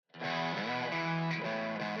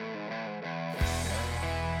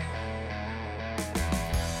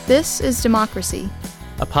This is Democracy,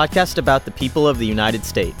 a podcast about the people of the United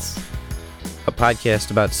States. A podcast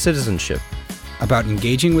about citizenship. About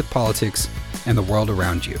engaging with politics and the world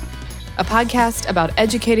around you. A podcast about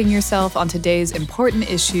educating yourself on today's important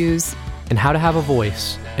issues. And how to have a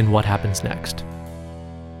voice in what happens next.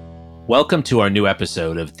 Welcome to our new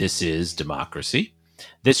episode of This is Democracy.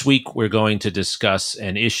 This week, we're going to discuss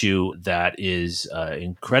an issue that is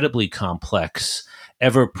incredibly complex,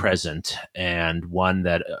 ever-present, and one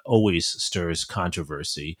that always stirs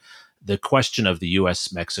controversy: the question of the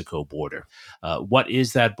U.S.-Mexico border. What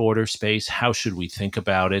is that border space? How should we think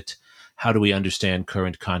about it? How do we understand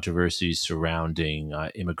current controversies surrounding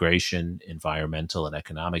immigration, environmental and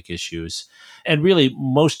economic issues? And really,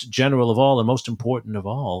 most general of all and most important of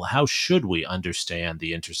all, how should we understand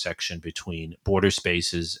the intersection between border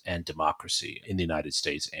spaces and democracy in the United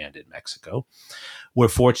States and in Mexico? We're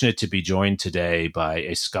fortunate to be joined today by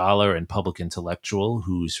a scholar and public intellectual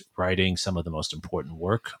who's writing some of the most important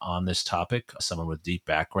work on this topic, someone with deep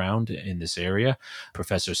background in this area,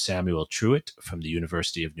 Professor Samuel Truitt from the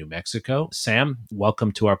University of New Mexico. Sam,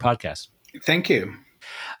 welcome to our podcast. Thank you.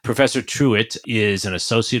 Professor Truitt is an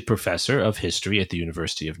associate professor of history at the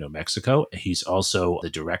University of New Mexico. He's also the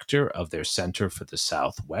director of their Center for the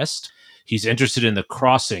Southwest. He's interested in the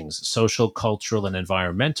crossings, social, cultural, and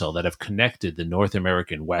environmental, that have connected the North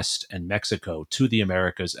American West and Mexico to the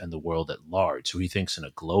Americas and the world at large. So he thinks in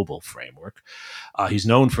a global framework. He's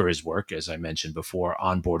known for his work, as I mentioned before,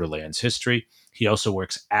 on borderlands history. He also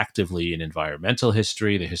works actively in environmental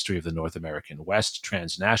history, the history of the North American West,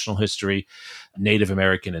 transnational history, Native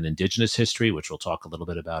American and indigenous history, which we'll talk a little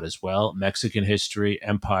bit about as well, Mexican history,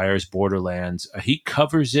 empires, borderlands. He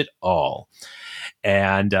covers it all.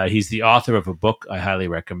 And he's the author of a book I highly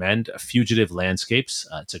recommend, Fugitive Landscapes.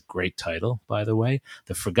 It's a great title, by the way,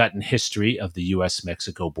 The Forgotten History of the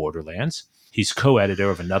U.S.-Mexico Borderlands. He's co-editor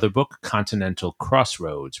of another book, Continental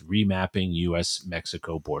Crossroads, Remapping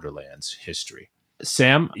U.S.-Mexico Borderlands History.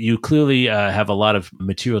 Sam, you clearly have a lot of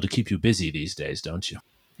material to keep you busy these days, don't you?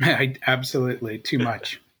 Absolutely, too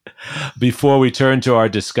much. Before we turn to our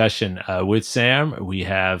discussion with Sam, we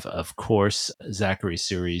have, of course, Zachary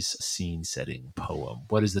Suri's scene-setting poem.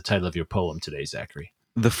 What is the title of your poem today, Zachary?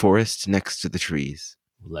 The Forest Next to the Trees.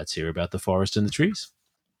 Let's hear about the forest and the trees.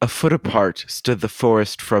 A foot apart stood the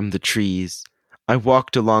forest from the trees. I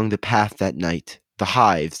walked along the path that night. The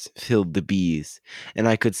hives filled the bees, and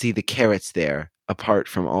I could see the carrots there, apart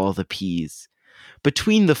from all the peas.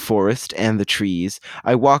 Between the forest and the trees,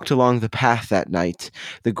 I walked along the path that night.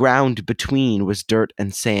 The ground between was dirt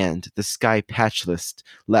and sand, the sky patchless,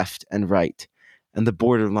 left and right, and the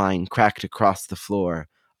borderline cracked across the floor,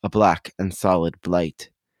 a black and solid blight.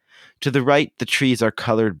 To the right, the trees are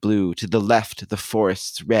colored blue, to the left, the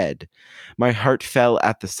forest's red. My heart fell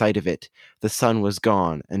at the sight of it. The sun was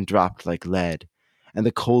gone and dropped like lead, and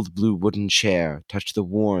the cold blue wooden chair touched the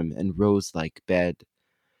warm and rose-like bed.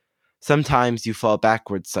 Sometimes you fall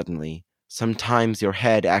backwards suddenly. Sometimes your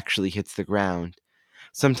head actually hits the ground.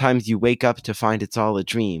 Sometimes you wake up to find it's all a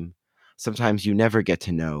dream. Sometimes you never get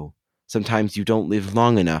to know. Sometimes you don't live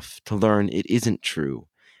long enough to learn it isn't true,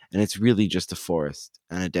 and it's really just a forest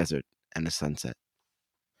and a desert and a sunset.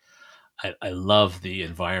 I love the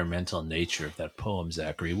environmental nature of that poem,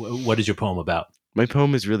 Zachary. What is your poem about? My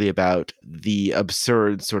poem is really about the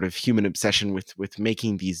absurd sort of human obsession with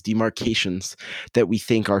making these demarcations that we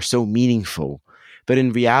think are so meaningful. But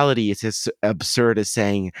in reality, it's as absurd as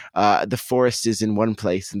saying the forest is in one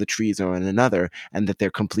place and the trees are in another, and that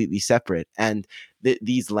they're completely separate. And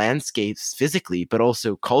these landscapes physically, but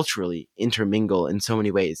also culturally, intermingle in so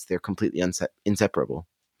many ways. They're completely inseparable.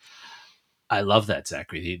 I love that,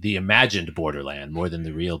 Zachary. The imagined borderland more than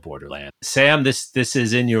the real borderland. Sam, this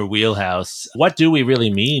is in your wheelhouse. What do we really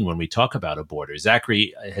mean when we talk about a border?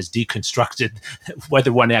 Zachary has deconstructed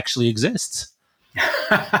whether one actually exists.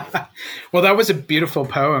 Well, that was a beautiful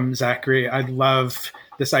poem, Zachary. I love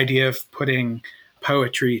this idea of putting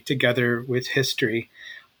poetry together with history.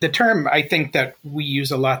 The term I think that we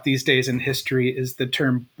use a lot these days in history is the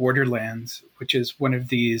term borderlands, which is one of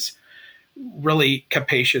these really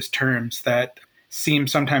capacious terms that seem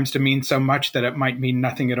sometimes to mean so much that it might mean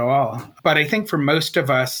nothing at all. But I think for most of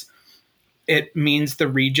us, it means the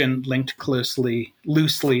region linked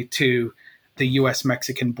loosely to the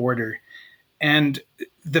U.S.-Mexican border. And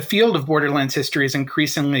the field of borderlands history is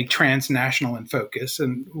increasingly transnational in focus.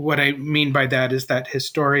 And what I mean by that is that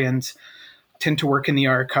historians tend to work in the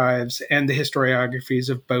archives and the historiographies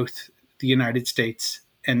of both the United States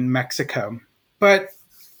and Mexico. But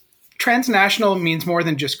transnational means more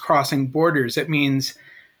than just crossing borders. It means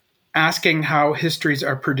asking how histories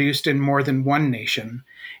are produced in more than one nation.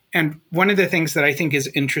 And one of the things that I think is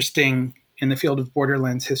interesting in the field of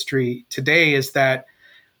borderlands history today is that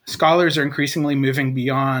scholars are increasingly moving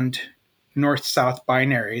beyond north-south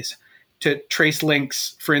binaries to trace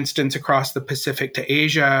links, for instance, across the Pacific to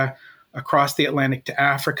Asia, across the Atlantic to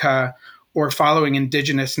Africa, or following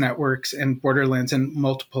indigenous networks and borderlands in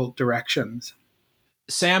multiple directions.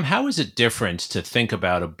 Sam, how is it different to think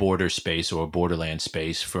about a border space or a borderland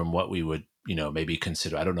space from what we would, maybe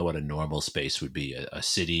consider? I don't know what a normal space would be, a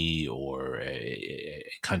city or a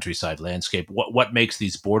countryside landscape. What makes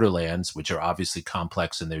these borderlands, which are obviously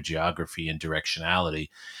complex in their geography and directionality,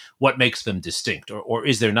 what makes them distinct? Or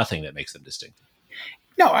is there nothing that makes them distinct?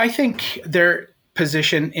 No, I think their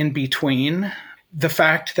position in between. The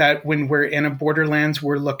fact that when we're in a borderlands,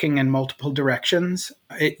 we're looking in multiple directions.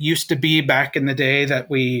 It used to be back in the day that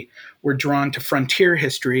we were drawn to frontier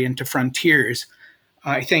history and to frontiers.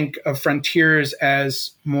 I think of frontiers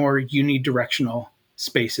as more unidirectional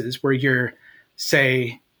spaces where you're,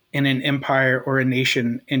 say, in an empire or a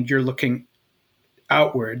nation and you're looking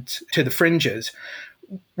outwards to the fringes.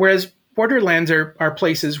 Whereas borderlands are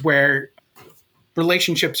places where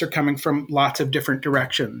relationships are coming from lots of different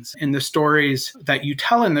directions. And the stories that you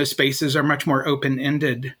tell in those spaces are much more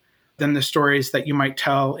open-ended than the stories that you might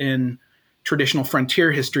tell in traditional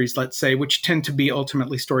frontier histories, let's say, which tend to be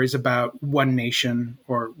ultimately stories about one nation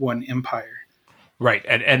or one empire. Right.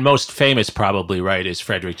 And most famous probably, right, is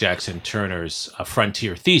Frederick Jackson Turner's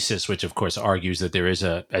Frontier Thesis, which of course argues that there is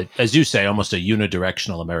as you say, almost a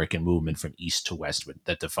unidirectional American movement from east to west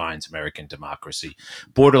that defines American democracy.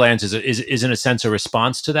 Borderlands is in a sense a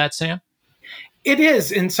response to that, Sam? It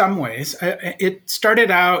is in some ways. It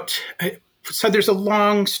started out, so there's a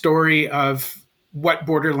long story of what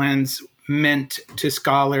Borderlands meant to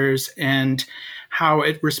scholars and how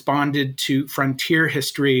it responded to frontier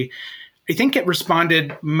history. I think it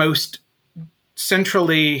responded most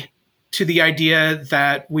centrally to the idea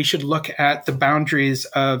that we should look at the boundaries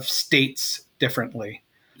of states differently.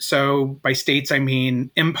 So by states, I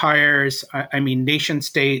mean empires, I mean nation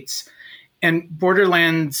states, and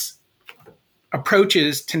Borderlands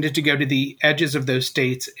approaches tended to go to the edges of those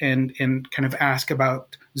states and kind of ask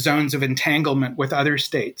about zones of entanglement with other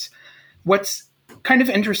states. What's kind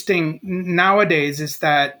of interesting nowadays is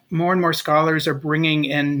that more and more scholars are bringing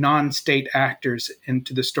in non-state actors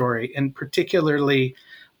into the story, and particularly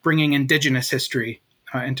bringing indigenous history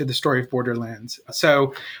into the story of Borderlands.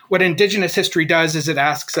 So what indigenous history does is it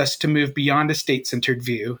asks us to move beyond a state-centered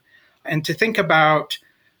view and to think about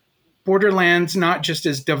Borderlands not just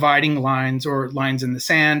as dividing lines or lines in the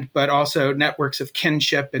sand, but also networks of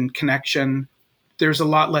kinship and connection. There's a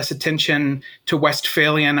lot less attention to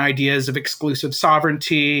Westphalian ideas of exclusive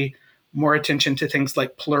sovereignty, more attention to things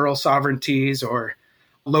like plural sovereignties or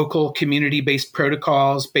local community-based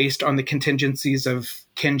protocols based on the contingencies of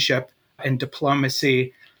kinship and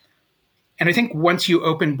diplomacy. And I think once you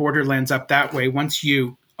open Borderlands up that way, once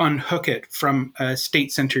you unhook it from a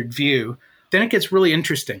state-centered view, then it gets really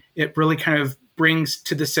interesting. It really kind of brings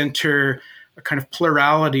to the center a kind of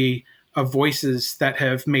plurality of voices that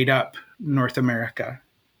have made up North America.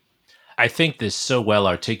 I think this so well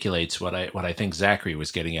articulates what I think Zachary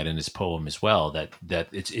was getting at in his poem as well, that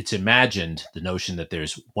it's imagined the notion that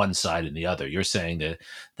there's one side and the other. You're saying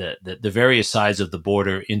that the various sides of the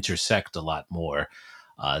border intersect a lot more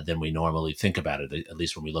than we normally think about it, at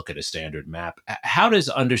least when we look at a standard map. How does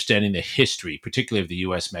understanding the history, particularly of the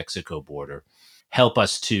U.S.-Mexico border, help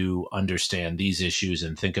us to understand these issues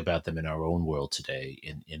and think about them in our own world today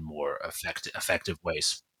in more effective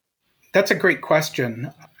ways? That's a great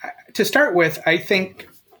question. To start with, I think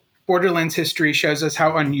Borderlands history shows us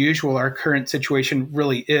how unusual our current situation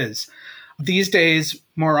really is. These days,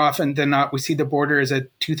 more often than not, we see the border as a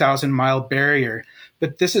 2,000-mile barrier,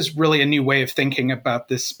 but this is really a new way of thinking about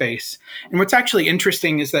this space. And what's actually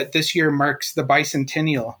interesting is that this year marks the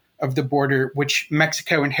bicentennial of the border, which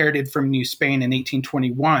Mexico inherited from New Spain in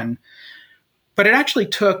 1821. But it actually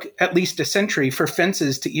took at least a century for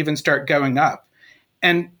fences to even start going up.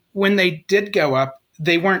 And when they did go up,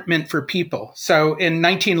 they weren't meant for people. So in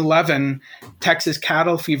 1911, Texas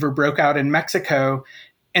cattle fever broke out in Mexico,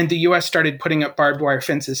 and the U.S. started putting up barbed wire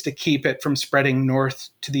fences to keep it from spreading north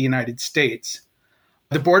to the United States.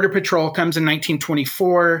 The Border Patrol comes in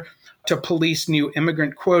 1924 to police new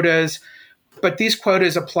immigrant quotas, but these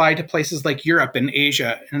quotas apply to places like Europe and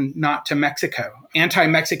Asia and not to Mexico.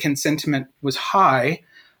 Anti-Mexican sentiment was high,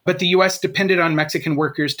 but the U.S. depended on Mexican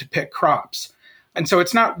workers to pick crops. And so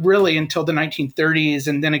it's not really until the 1930s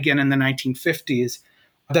and then again in the 1950s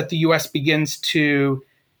that the U.S. begins to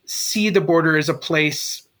see the border as a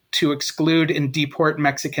place to exclude and deport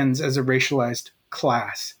Mexicans as a racialized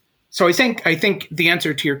class. So I think the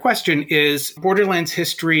answer to your question is borderlands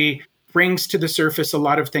history brings to the surface a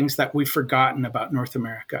lot of things that we've forgotten about North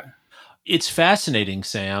America. It's fascinating,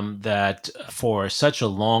 Sam, that for such a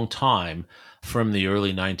long time, from the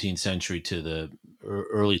early 19th century to the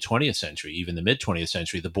early 20th century, even the mid 20th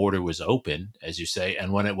century, the border was open, as you say,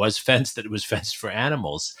 and when it was fenced, that it was fenced for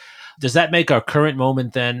animals. Does that make our current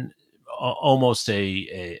moment then almost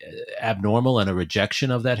a abnormal and a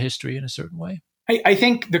rejection of that history in a certain way? I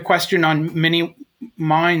think the question on many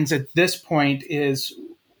minds at this point is,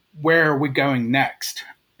 where are we going next?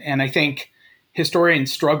 And I think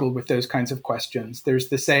historians struggle with those kinds of questions. There's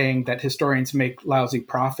the saying that historians make lousy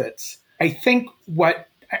prophets. I think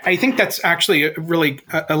that's actually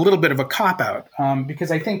a little bit of a cop-out,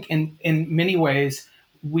 because I think in many ways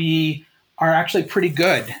we are actually pretty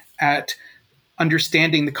good at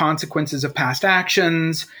understanding the consequences of past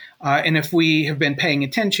actions. And if we have been paying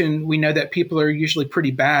attention, we know that people are usually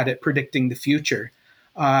pretty bad at predicting the future.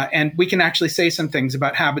 And we can actually say some things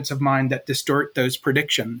about habits of mind that distort those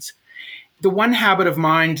predictions. The one habit of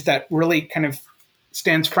mind that really kind of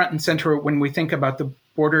stands front and center when we think about the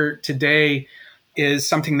border today is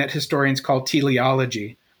something that historians call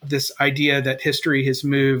teleology, this idea that history has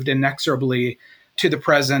moved inexorably to the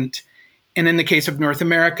present. And in the case of North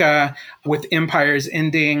America, with empires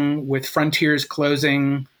ending, with frontiers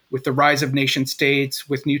closing, with the rise of nation states,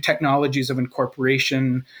 with new technologies of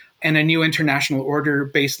incorporation, and a new international order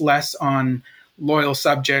based less on loyal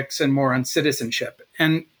subjects and more on citizenship.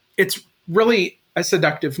 And it's really a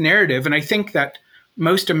seductive narrative. And I think that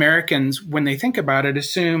most Americans, when they think about it,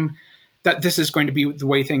 assume that this is going to be the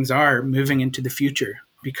way things are moving into the future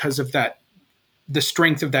because of that, the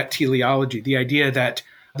strength of that teleology, the idea that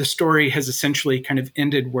the story has essentially kind of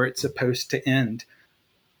ended where it's supposed to end.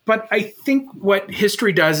 But I think what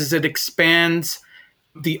history does is it expands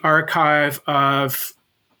the archive of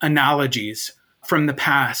analogies from the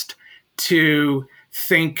past to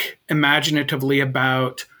think imaginatively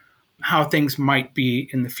about how things might be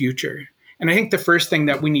in the future. And I think the first thing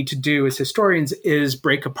that we need to do as historians is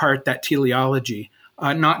break apart that teleology,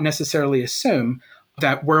 not necessarily assume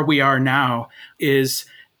that where we are now is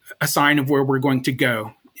a sign of where we're going to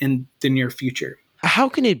go in the near future. How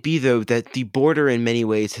can it be, though, that the border in many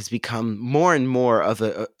ways has become more and more of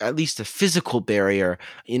at least a physical barrier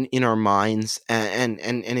in our minds and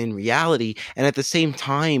in reality, and at the same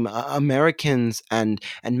time, Americans and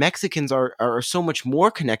Mexicans are so much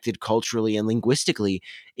more connected culturally and linguistically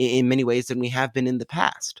in many ways than we have been in the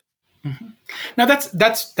past? Mm-hmm. Now,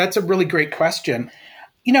 that's a really great question.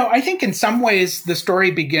 You know, I think in some ways the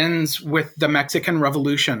story begins with the Mexican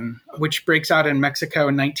Revolution, which breaks out in Mexico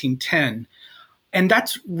in 1910. And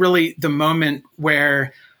that's really the moment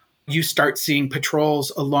where you start seeing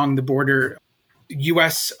patrols along the border.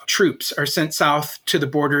 U.S. troops are sent south to the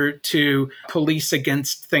border to police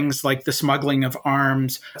against things like the smuggling of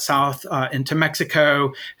arms south into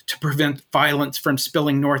Mexico, to prevent violence from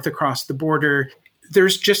spilling north across the border.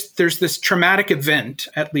 There's this traumatic event,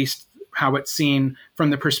 at least how it's seen from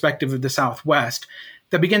the perspective of the Southwest,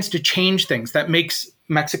 that begins to change things, that makes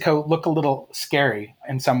Mexico look a little scary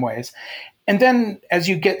in some ways. And then as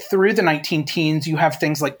you get through the 19-teens, you have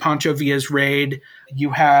things like Pancho Villa's raid. You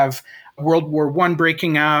have World War I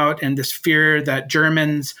breaking out and this fear that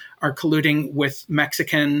Germans are colluding with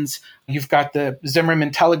Mexicans. You've got the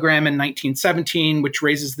Zimmerman telegram in 1917, which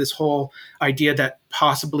raises this whole idea that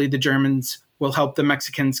possibly the Germans will help the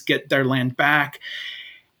Mexicans get their land back.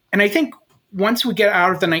 And I think once we get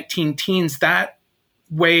out of the 19-teens, that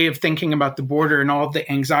way of thinking about the border and all of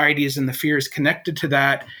the anxieties and the fears connected to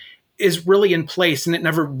that is really in place, and it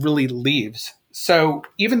never really leaves. So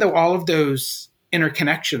even though all of those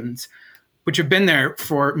interconnections, which have been there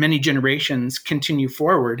for many generations, continue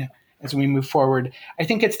forward as we move forward, I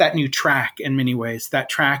think it's that new track in many ways, that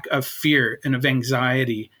track of fear and of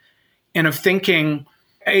anxiety and of thinking.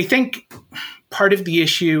 I think part of the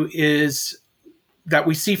issue is that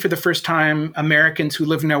we see for the first time Americans who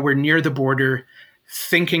live nowhere near the border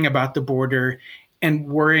thinking about the border and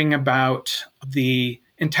worrying about the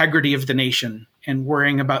integrity of the nation and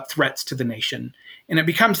worrying about threats to the nation. And it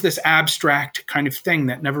becomes this abstract kind of thing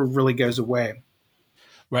that never really goes away.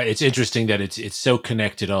 Right. It's interesting that it's so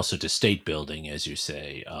connected also to state building, as you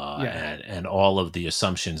say, and all of the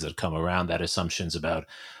assumptions that come around that, assumptions about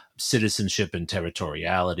citizenship and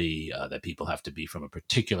territoriality, that people have to be from a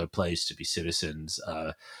particular place to be citizens,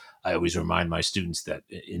 I always remind my students that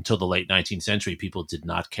until the late 19th century, people did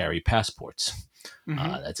not carry passports.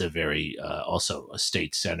 That's a very also a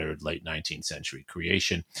state-centered late 19th century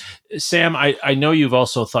creation. Sam, I know you've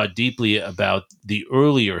also thought deeply about the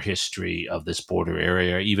earlier history of this border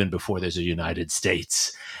area, even before there's a United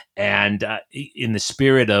States. And in the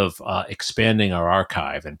spirit of expanding our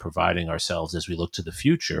archive and providing ourselves as we look to the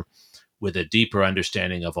future with a deeper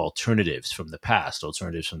understanding of alternatives from the past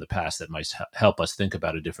that might help us think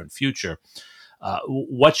about a different future.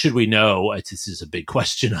 What should we know? This is a big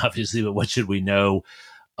question, obviously, but what should we know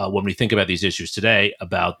when we think about these issues today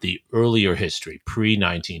about the earlier history,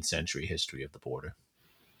 pre-19th century history of the border?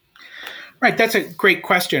 Right. That's a great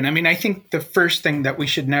question. I mean, I think the first thing that we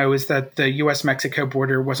should know is that the U.S.-Mexico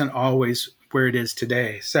border wasn't always where it is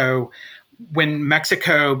today. So when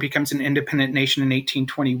Mexico becomes an independent nation in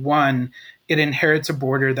 1821, it inherits a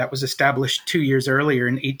border that was established 2 years earlier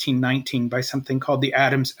in 1819 by something called the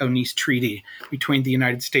Adams-Onis Treaty between the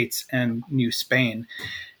United States and New Spain.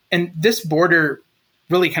 And this border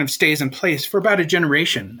really kind of stays in place for about a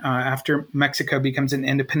generation after Mexico becomes an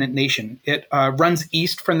independent nation. It runs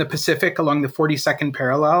east from the Pacific along the 42nd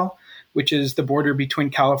parallel, which is the border between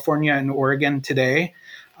California and Oregon today.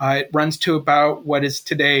 It runs to about what is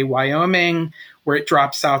today Wyoming, where it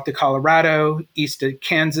drops south to Colorado, east to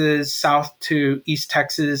Kansas, south to East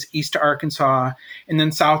Texas, east to Arkansas, and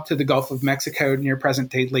then south to the Gulf of Mexico near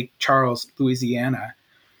present-day Lake Charles, Louisiana.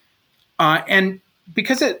 And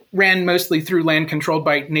because it ran mostly through land controlled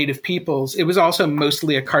by native peoples, it was also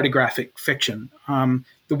mostly a cartographic fiction.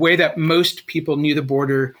 The way that most people knew the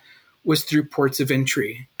border was through ports of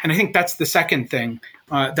entry. And I think that's the second thing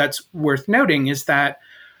that's worth noting is that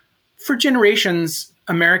for generations,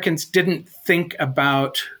 Americans didn't think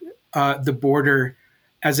about the border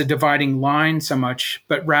as a dividing line so much,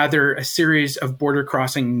 but rather a series of border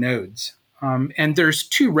crossing nodes. And there's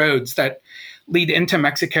two roads that lead into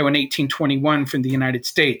Mexico in 1821 from the United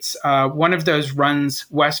States. One of those runs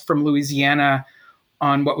west from Louisiana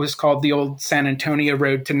on what was called the old San Antonio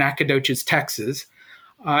Road to Nacogdoches, Texas.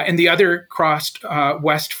 And the other crossed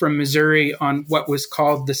west from Missouri on what was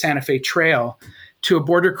called the Santa Fe Trail to a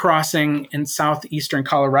border crossing in southeastern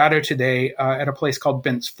Colorado today at a place called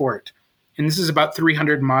Bent's Fort. And this is about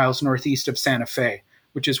 300 miles northeast of Santa Fe,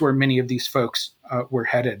 which is where many of these folks were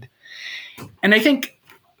headed. And I think,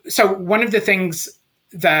 so one of the things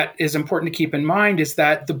that is important to keep in mind is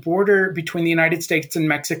that the border between the United States and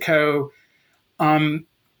Mexico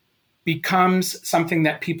becomes something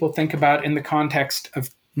that people think about in the context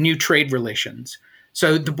of new trade relations.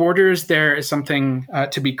 So the borders there is something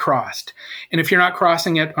to be crossed. And if you're not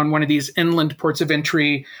crossing it on one of these inland ports of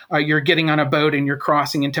entry, you're getting on a boat and you're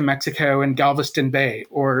crossing into Mexico and Galveston Bay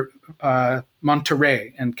or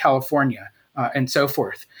Monterey in California and so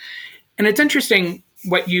forth. And it's interesting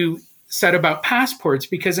what you said about passports,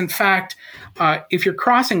 because in fact, if you're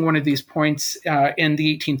crossing one of these points in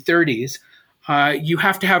the 1830s, you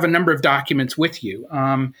have to have a number of documents with you.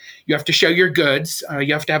 You have to show your goods.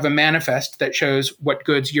 You have to have a manifest that shows what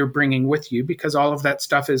goods you're bringing with you, because all of that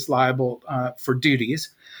stuff is liable for duties.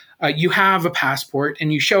 You have a passport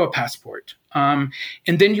and you show a passport. And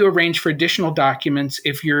then you arrange for additional documents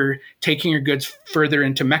if you're taking your goods further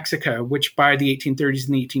into Mexico, which by the 1830s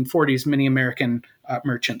and the 1840s, many American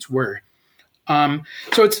merchants were.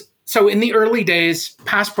 So in the early days,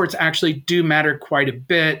 passports actually do matter quite a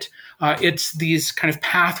bit. It's these kind of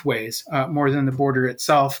pathways more than the border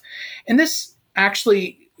itself. And this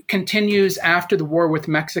actually continues after the war with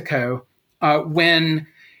Mexico when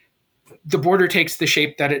the border takes the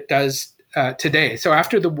shape that it does today. So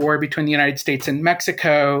after the war between the United States and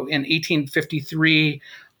Mexico in 1853,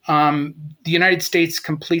 the United States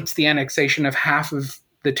completes the annexation of half of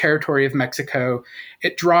the territory of Mexico.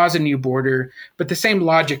 It draws a new border, but the same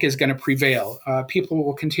logic is going to prevail. People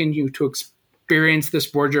will continue to experience this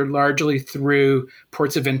border largely through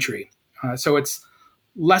ports of entry. So it's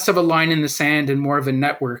less of a line in the sand and more of a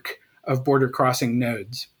network of border crossing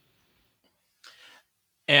nodes.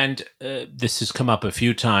 And this has come up a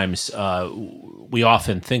few times. We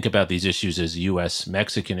often think about these issues as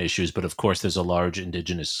U.S.-Mexican issues, but of course there's a large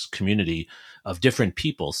indigenous community of different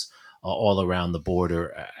peoples all around the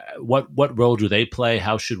border. What role do they play?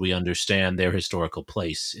 How should we understand their historical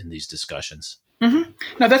place in these discussions? Mm-hmm.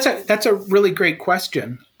 No, that's a really great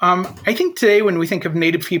question. I think today when we think of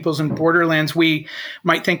Native peoples and borderlands, we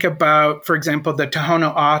might think about, for example, the Tohono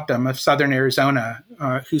O'odham of southern Arizona,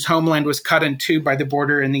 whose homeland was cut in two by the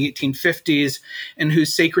border in the 1850s and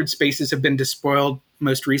whose sacred spaces have been despoiled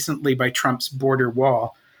most recently by Trump's border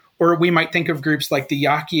wall. Or we might think of groups like the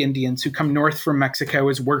Yaqui Indians who come north from Mexico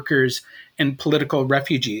as workers and political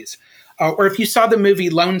refugees. Or if you saw the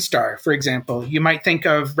movie Lone Star, for example, you might think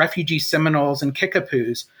of refugee Seminoles and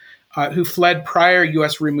Kickapoos who fled prior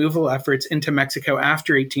U.S. removal efforts into Mexico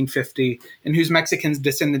after 1850 and whose Mexican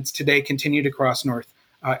descendants today continue to cross north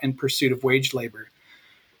in pursuit of wage labor.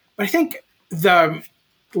 But I think the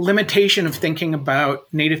limitation of thinking about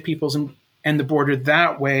Native peoples and the border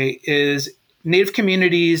that way is Native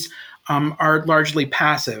communities are largely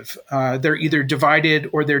passive. They're either divided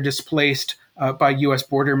or they're displaced by U.S.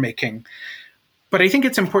 border making. But I think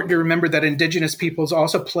it's important to remember that Indigenous peoples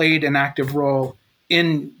also played an active role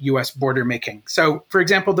in U.S. border making. So, for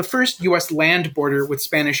example, the first U.S. land border with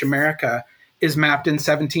Spanish America is mapped in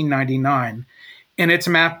 1799, and it's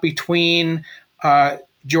mapped between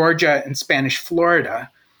Georgia and Spanish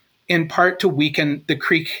Florida, in part to weaken the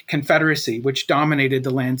Creek Confederacy, which dominated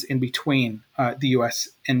the lands in between the U.S.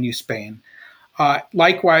 and New Spain.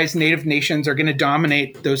 Likewise, Native nations are going to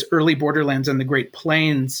dominate those early borderlands on the Great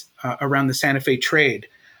Plains around the Santa Fe trade.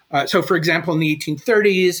 So, for example, in the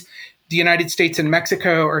 1830s, the United States and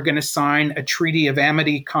Mexico are going to sign a treaty of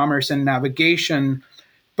amity, commerce, and navigation.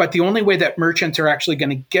 But the only way that merchants are actually going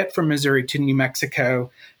to get from Missouri to New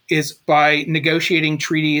Mexico is by negotiating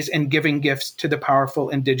treaties and giving gifts to the powerful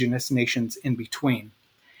indigenous nations in between.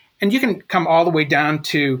 And you can come all the way down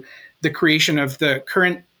to the creation of the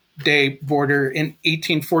current day border in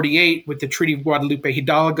 1848 with the Treaty of Guadalupe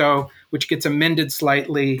Hidalgo, which gets amended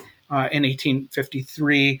slightly in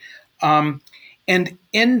 1853. And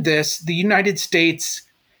in this, the United States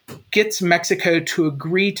gets Mexico to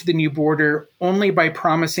agree to the new border only by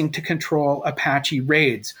promising to control Apache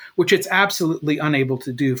raids, which it's absolutely unable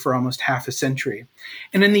to do for almost half a century.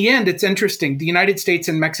 And in the end, it's interesting. The United States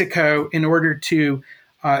and Mexico, in order to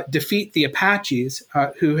defeat the Apaches,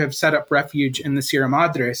 who have set up refuge in the Sierra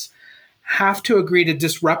Madres, have to agree to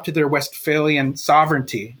disrupt their Westphalian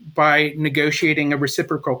sovereignty by negotiating a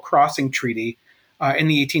reciprocal crossing treaty in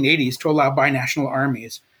the 1880s to allow binational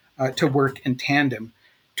armies to work in tandem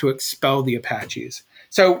to expel the Apaches.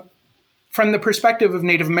 So from the perspective of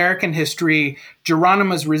Native American history,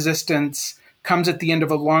 Geronimo's resistance comes at the end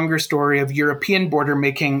of a longer story of European border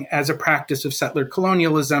making as a practice of settler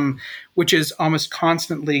colonialism, which is almost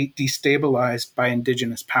constantly destabilized by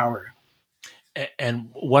indigenous power. And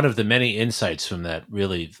one of the many insights from that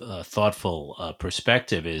really thoughtful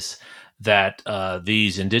perspective is that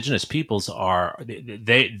these indigenous peoples are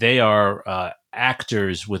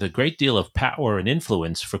actors with a great deal of power and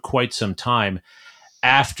influence for quite some time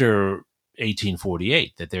after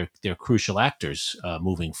 1848. That they're crucial actors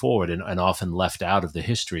moving forward and often left out of the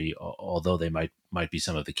history, although they might be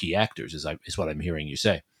some of the key actors. Is what I'm hearing you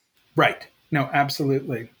say. Right. No,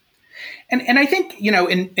 absolutely. And I think,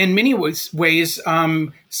 in many ways,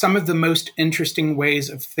 some of the most interesting ways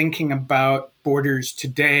of thinking about borders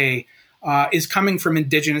today is coming from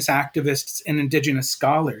indigenous activists and indigenous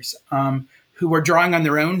scholars who are drawing on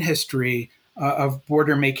their own history of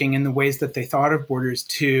border making and the ways that they thought of borders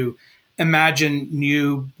to imagine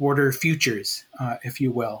new border futures, if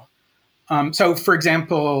you will. So, for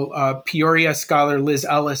example, Peoria scholar Liz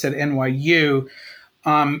Ellis at NYU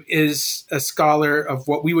is a scholar of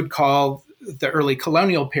what we would call the early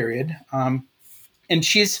colonial period. And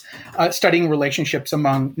she's studying relationships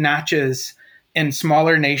among Natchez and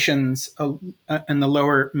smaller nations in the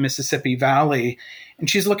lower Mississippi Valley. And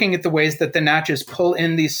she's looking at the ways that the Natchez pull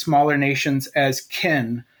in these smaller nations as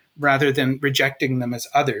kin rather than rejecting them as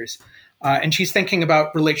others. And she's thinking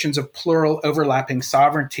about relations of plural overlapping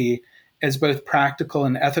sovereignty as both practical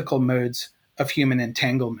and ethical modes of human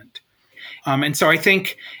entanglement. And so I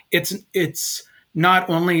think it's not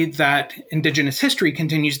only that indigenous history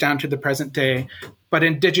continues down to the present day, but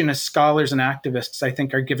indigenous scholars and activists, I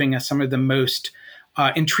think, are giving us some of the most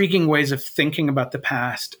intriguing ways of thinking about the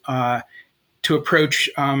past to approach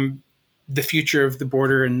the future of the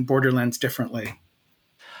border and borderlands differently.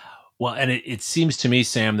 Well, and it seems to me,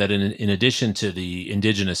 Sam, that in addition to the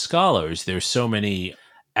indigenous scholars, there's so many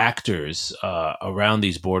actors around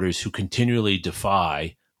these borders who continually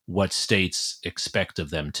defy what states expect of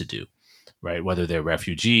them to do, right? Whether they're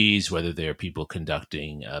refugees, whether they're people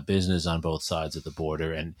conducting business on both sides of the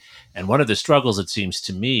border. And one of the struggles, it seems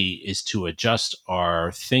to me, is to adjust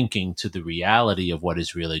our thinking to the reality of what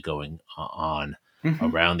is really going on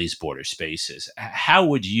around these border spaces. How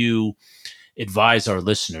would you advise our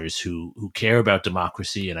listeners who care about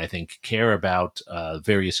democracy and I think care about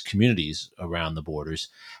various communities around the borders?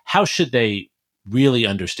 How should they really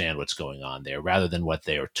understand what's going on there rather than what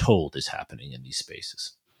they are told is happening in these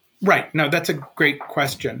spaces? Right. No, that's a great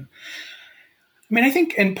question. I mean, I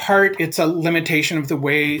think in part it's a limitation of the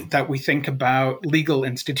way that we think about legal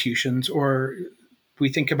institutions or we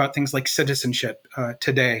think about things like citizenship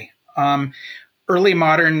today. Early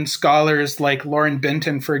modern scholars like Lauren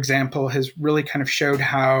Benton, for example, has really kind of showed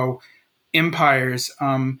how empires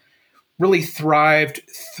really thrived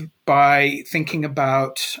by thinking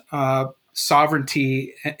about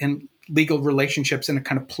sovereignty and legal relationships in a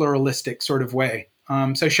kind of pluralistic sort of way.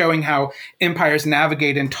 So showing how empires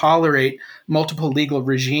navigate and tolerate multiple legal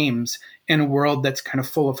regimes in a world that's kind of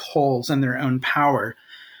full of holes in their own power.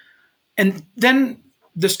 And then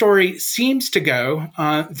the story seems to go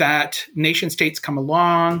that nation states come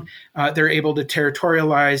along, they're able to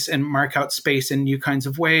territorialize and mark out space in new kinds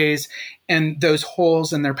of ways, and those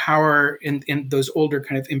holes in their power, in those older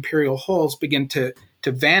kind of imperial holes, begin to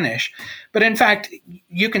vanish. But in fact,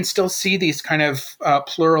 you can still see these kind of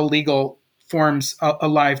plural legal forms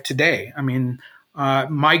alive today. I mean,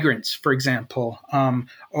 migrants, for example,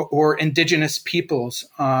 or indigenous peoples,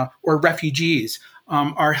 or refugees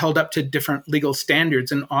are held up to different legal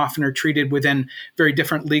standards and often are treated within very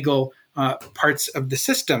different legal parts of the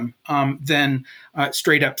system than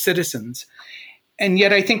straight up citizens. And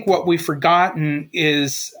yet I think what we've forgotten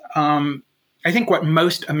is, I think what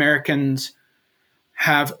most Americans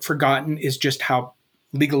have forgotten is just how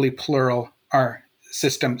legally plural our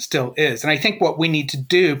system still is. And I think what we need to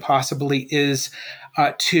do possibly is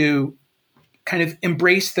to kind of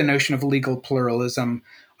embrace the notion of legal pluralism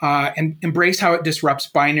and embrace how it disrupts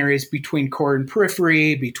binaries between core and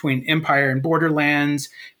periphery, between empire and borderlands,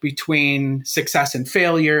 between success and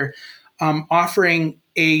failure, offering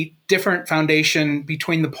a different foundation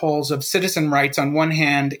between the poles of citizen rights on one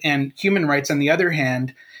hand and human rights on the other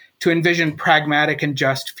hand, to envision pragmatic and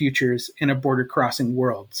just futures in a border-crossing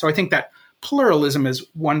world. So I think that pluralism is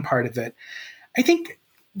one part of it. I think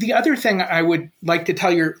the other thing I would like to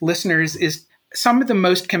tell your listeners is some of the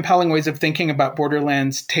most compelling ways of thinking about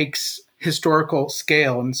borderlands takes historical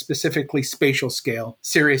scale and specifically spatial scale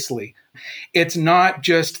seriously. It's not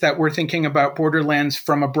just that we're thinking about borderlands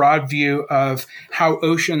from a broad view of how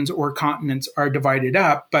oceans or continents are divided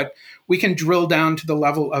up, but we can drill down to the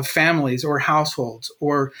level of families or households,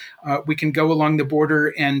 or we can go along the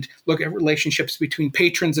border and look at relationships between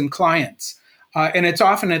patrons and clients. And it's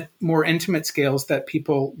often at more intimate scales that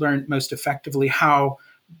people learn most effectively how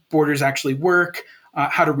borders actually work,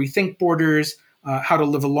 how to rethink borders, how to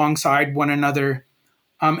live alongside one another.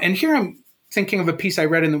 And here I'm thinking of a piece I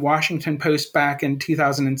read in the Washington Post back in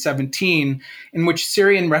 2017, in which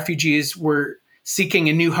Syrian refugees were seeking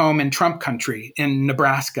a new home in Trump country in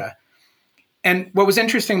Nebraska. And what was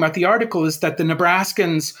interesting about the article is that the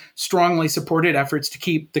Nebraskans strongly supported efforts to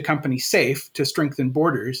keep the company safe, to strengthen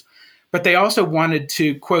borders, but they also wanted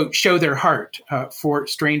to, quote, show their heart for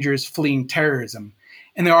strangers fleeing terrorism.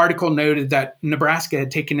 And the article noted that Nebraska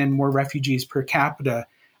had taken in more refugees per capita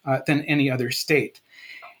than any other state.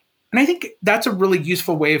 And I think that's a really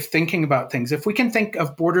useful way of thinking about things. If we can think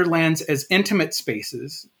of borderlands as intimate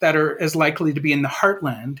spaces that are as likely to be in the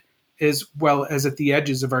heartland as well as at the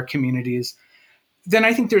edges of our communities, then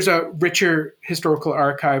I think there's a richer historical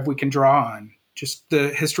archive we can draw on. Just the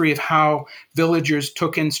history of how villagers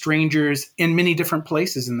took in strangers in many different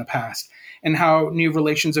places in the past, and how new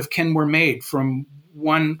relations of kin were made from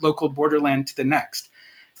one local borderland to the next.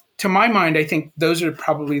 To my mind, I think those are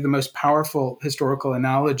probably the most powerful historical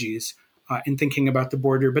analogies in thinking about the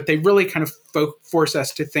border, but they really kind of force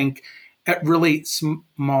us to think at really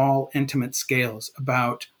small, intimate scales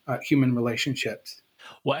about human relationships.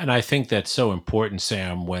 Well, and I think that's so important,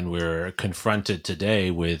 Sam, when we're confronted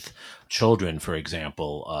today with children, for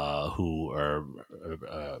example, who are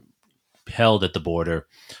held at the border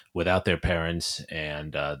without their parents,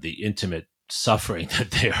 and the intimate suffering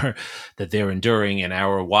that they're enduring, and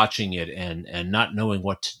our watching it and not knowing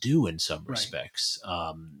what to do in some respects.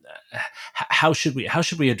 Right. How should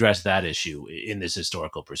we address that issue in this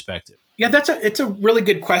historical perspective? Yeah, it's a really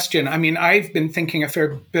good question. I mean, I've been thinking a fair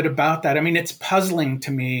bit about that. I mean, it's puzzling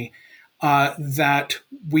to me that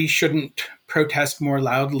we shouldn't protest more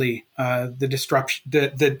loudly the disruption,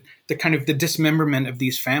 the kind of the dismemberment of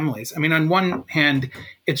these families. I mean, on one hand,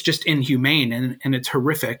 it's just inhumane and it's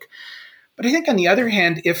horrific. But I think on the other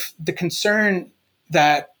hand, if the concern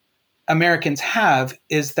that Americans have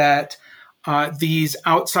is that these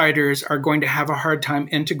outsiders are going to have a hard time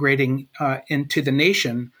integrating into the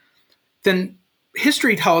nation, then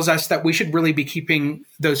history tells us that we should really be keeping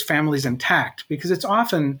those families intact, because it's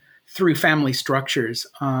often through family structures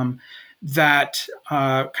that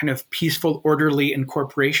kind of peaceful, orderly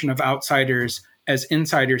incorporation of outsiders as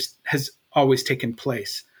insiders has always taken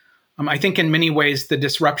place. I think in many ways, the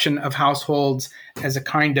disruption of households as a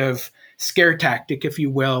kind of scare tactic, if you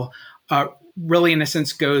will, really in a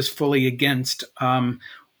sense goes fully against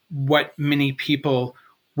what many people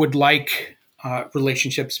would like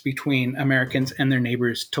relationships between Americans and their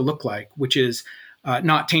neighbors to look like, which is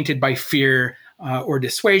not tainted by fear or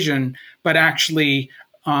dissuasion, but actually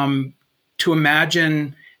to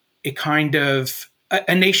imagine a kind of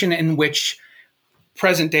a nation in which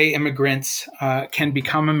present day immigrants can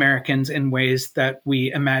become Americans in ways that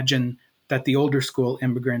we imagine that the older school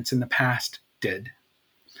immigrants in the past did.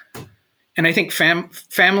 And I think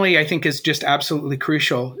family, I think, is just absolutely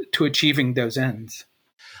crucial to achieving those ends.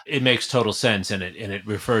 It makes total sense, and it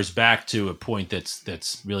refers back to a point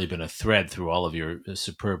that's really been a thread through all of your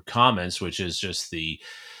superb comments, which is just the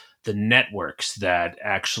networks that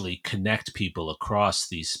actually connect people across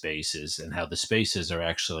these spaces, and how the spaces are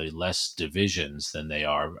actually less divisions than they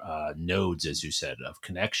are nodes, as you said, of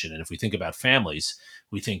connection. And if we think about families,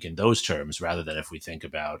 we think in those terms rather than if we think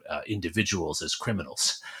about individuals as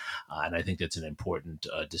criminals. And I think that's an important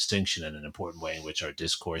distinction, and an important way in which our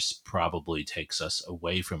discourse probably takes us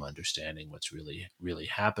away from understanding what's really, really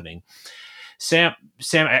happening. Sam,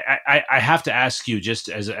 I have to ask you, just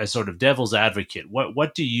as sort of devil's advocate,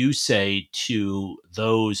 what do you say to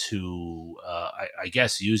those who, I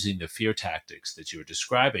guess, using the fear tactics that you were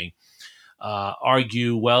describing,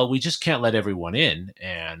 argue, well, we just can't let everyone in,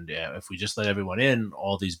 and if we just let everyone in,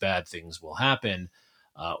 all these bad things will happen.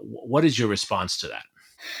 What is your response to that?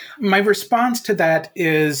 My response to that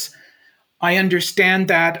is, I understand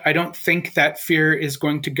that. I don't think that fear is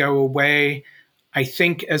going to go away. I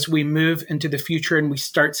think as we move into the future and we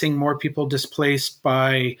start seeing more people displaced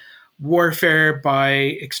by warfare,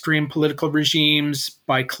 by extreme political regimes,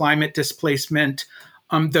 by climate displacement,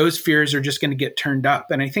 those fears are just going to get turned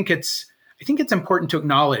up. And I think it's important to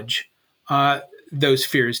acknowledge those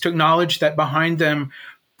fears, to acknowledge that behind them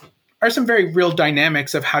are some very real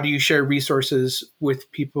dynamics of how do you share resources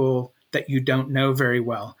with people that you don't know very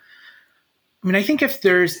well. I mean, I think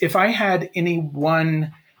if I had any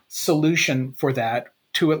one solution for that,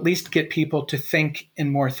 to at least get people to think in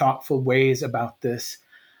more thoughtful ways about this,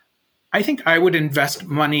 I think I would invest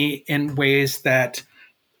money in ways that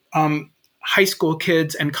high school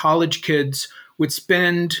kids and college kids would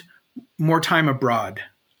spend more time abroad.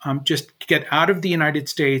 Just get out of the United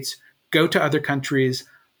States, go to other countries,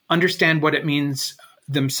 understand what it means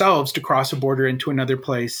themselves to cross a border into another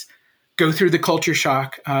place, go through the culture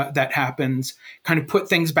shock that happens, kind of put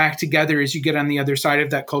things back together as you get on the other side of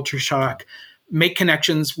that culture shock, make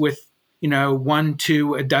connections with, 1,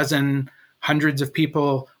 2, a dozen, hundreds of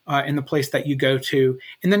people in the place that you go to,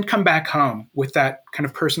 and then come back home with that kind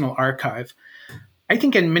of personal archive. I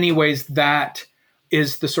think in many ways that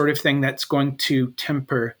is the sort of thing that's going to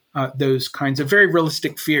temper those kinds of very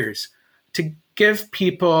realistic fears, to give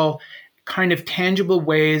people kind of tangible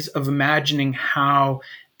ways of imagining how,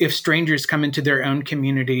 if strangers come into their own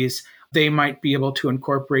communities, they might be able to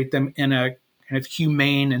incorporate them in a kind of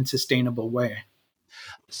humane and sustainable way.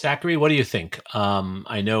 Zachary, what do you think?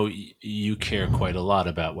 I know you care quite a lot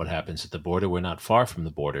about what happens at the border. We're not far from the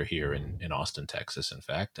border here in Austin, Texas. In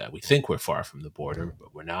fact, we think we're far from the border,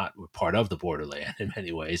 but we're not. We're part of the borderland in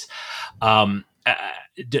many ways.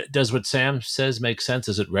 Does what Sam says make sense?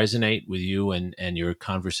 Does it resonate with you and your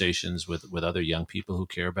conversations with other young people who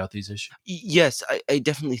care about these issues? Yes, I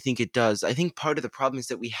definitely think it does. I think part of the problem is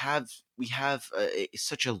that we have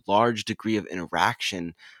such a large degree of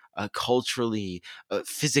interaction culturally,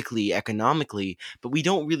 physically, economically, but we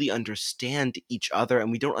don't really understand each other,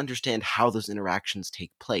 and we don't understand how those interactions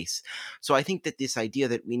take place. So I think that this idea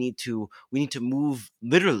that we need to move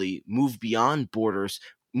beyond borders,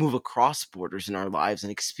 move across borders in our lives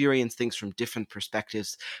and experience things from different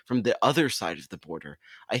perspectives from the other side of the border.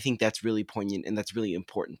 I think that's really poignant and that's really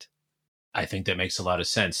important. I think that makes a lot of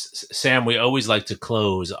sense. Sam, we always like to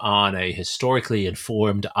close on a historically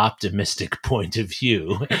informed, optimistic point of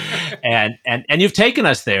view. and you've taken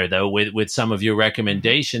us there, though, with some of your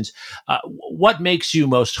recommendations. What makes you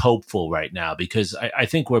most hopeful right now? Because I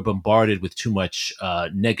think we're bombarded with too much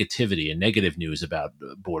negativity and negative news about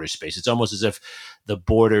border space. It's almost as if the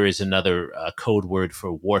border is another code word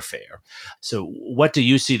for warfare. So what do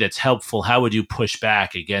you see that's helpful? How would you push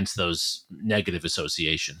back against those negative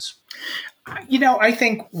associations? I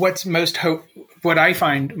think what I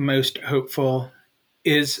find most hopeful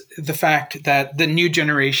is the fact that the new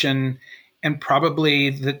generation, and probably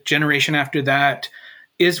the generation after that,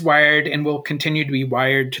 is wired and will continue to be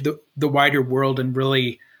wired to the wider world in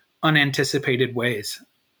really unanticipated ways.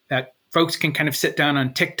 That folks can kind of sit down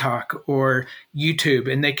on TikTok or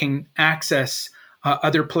YouTube and they can access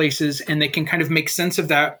other places, and they can kind of make sense of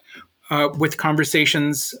that with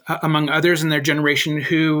conversations among others in their generation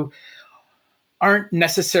who aren't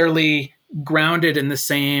necessarily grounded in the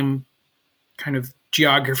same kind of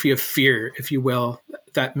geography of fear, if you will,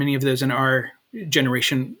 that many of those in our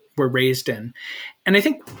generation were raised in. And I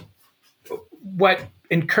think what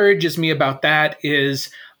encourages me about that is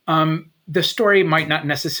the story might not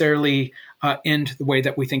necessarily end the way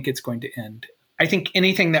that we think it's going to end. I think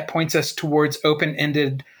anything that points us towards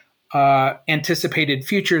open-ended, anticipated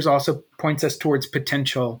futures also points us towards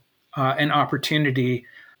potential and opportunity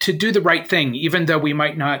to do the right thing, even though we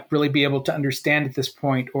might not really be able to understand at this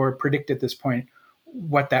point or predict at this point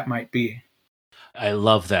what that might be. I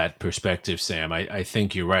love that perspective, Sam. I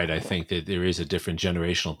think you're right. I think that there is a different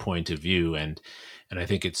generational point of view, and I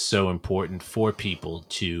think it's so important for people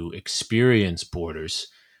to experience borders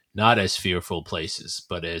not as fearful places,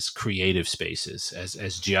 but as creative spaces,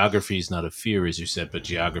 as geographies not of fear, as you said, but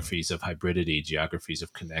geographies of hybridity, geographies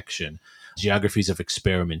of connection, geographies of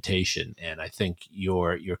experimentation. And I think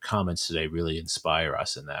your comments today really inspire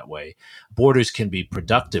us in that way. Borders can be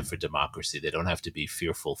productive for democracy. They don't have to be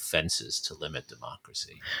fearful fences to limit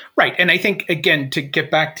democracy. Right. And I think, again, to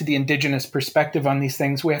get back to the indigenous perspective on these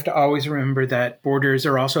things, we have to always remember that borders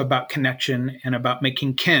are also about connection and about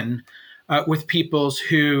making kin with peoples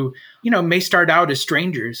who, may start out as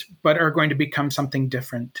strangers, but are going to become something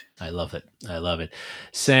different. I love it. I love it.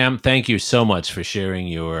 Sam, thank you so much for sharing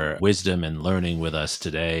your wisdom and learning with us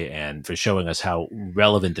today, and for showing us how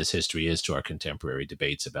relevant this history is to our contemporary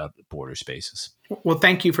debates about border spaces. Well,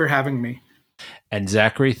 thank you for having me. And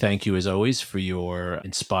Zachary, thank you as always for your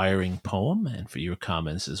inspiring poem and for your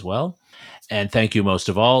comments as well. And thank you most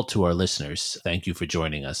of all to our listeners. Thank you for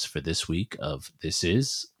joining us for this week of This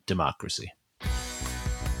Is Democracy.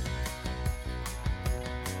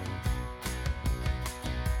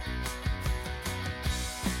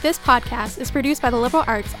 This podcast is produced by the Liberal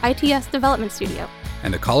Arts ITS Development Studio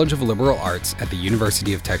and the College of Liberal Arts at the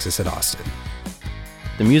University of Texas at Austin.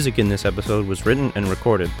 The music in this episode was written and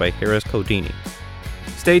recorded by Harris Codini.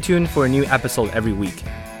 Stay tuned for a new episode every week.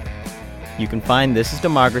 You can find This Is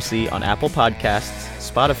Democracy on Apple Podcasts,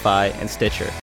 Spotify, and Stitcher.